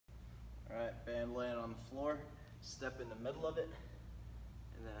and land on the floor, step in the middle of it,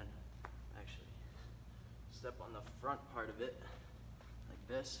 and then actually step on the front part of it like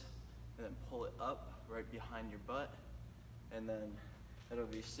this, and then pull it up right behind your butt, and then it'll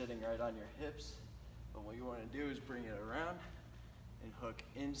be sitting right on your hips. But what you want to do is bring it around and hook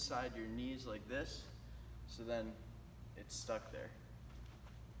inside your knees like this, so then it's stuck there.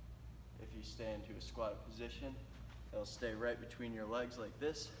 If you stay into a squat position, it'll stay right between your legs like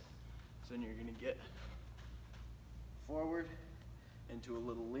this. So then you're gonna get forward into a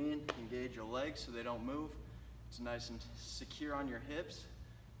little lean, engage your legs so they don't move. It's nice and secure on your hips,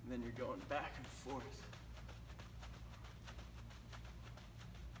 and then you're going back and forth.